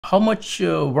how much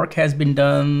work has been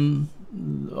done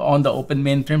on the Open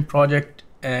Mainframe project,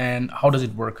 and how does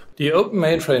it work? The Open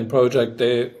Mainframe project,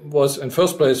 they was in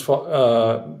first place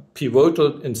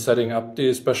pivotal in setting up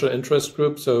the special interest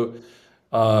group. So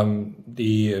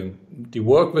the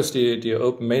work with the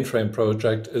Open Mainframe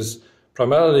project is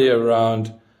primarily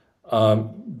around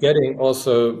getting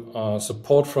also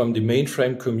support from the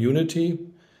mainframe community.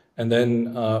 And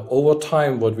then over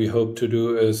time, what we hope to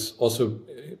do is also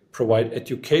provide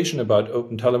education about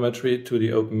OpenTelemetry to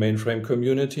the Open Mainframe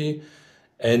community.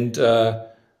 And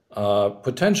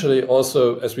potentially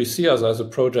also, as we see us as a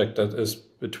project that is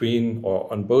between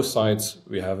or on both sides,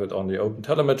 we have it on the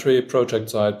OpenTelemetry project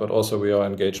side, but also we are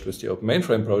engaged with the Open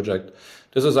Mainframe project.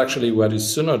 This is actually where the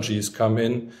synergies come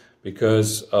in,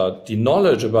 because the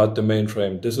knowledge about the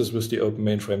mainframe, this is with the Open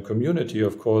Mainframe community,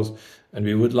 of course, and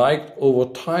we would like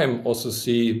over time also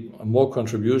see more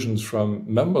contributions from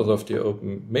members of the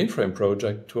Open Mainframe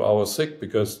project to our SIG,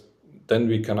 because then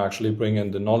we can actually bring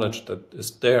in the knowledge that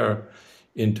is there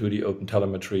into the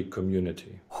OpenTelemetry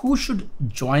community. Who should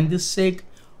join this SIG?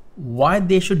 Why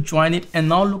they should join it? And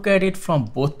now look at it from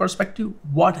both perspectives,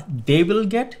 what they will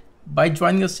get by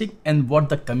joining a SIG and what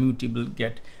the community will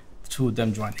get through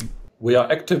them joining. We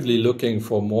are actively looking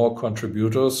for more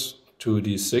contributors to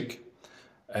the SIG.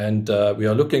 And we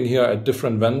are looking here at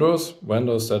different vendors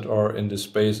that are in the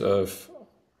space of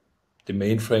the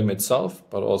mainframe itself,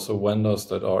 but also vendors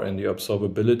that are in the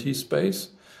observability space.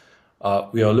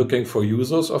 We are looking for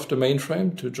users of the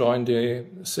mainframe to join the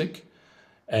SIG.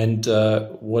 And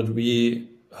what we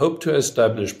hope to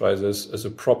establish by this is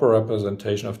a proper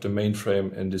representation of the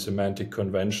mainframe in the semantic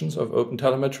conventions of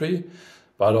OpenTelemetry.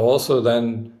 But also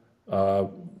then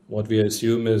what we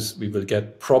assume is we will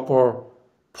get proper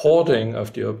porting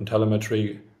of the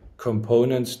OpenTelemetry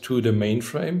components to the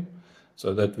mainframe,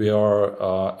 so that we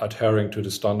are adhering to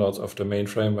the standards of the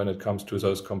mainframe when it comes to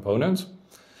those components.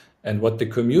 And what the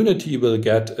community will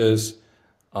get is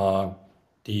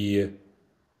the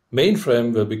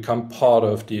mainframe will become part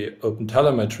of the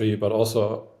OpenTelemetry, but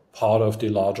also part of the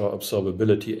larger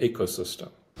observability ecosystem.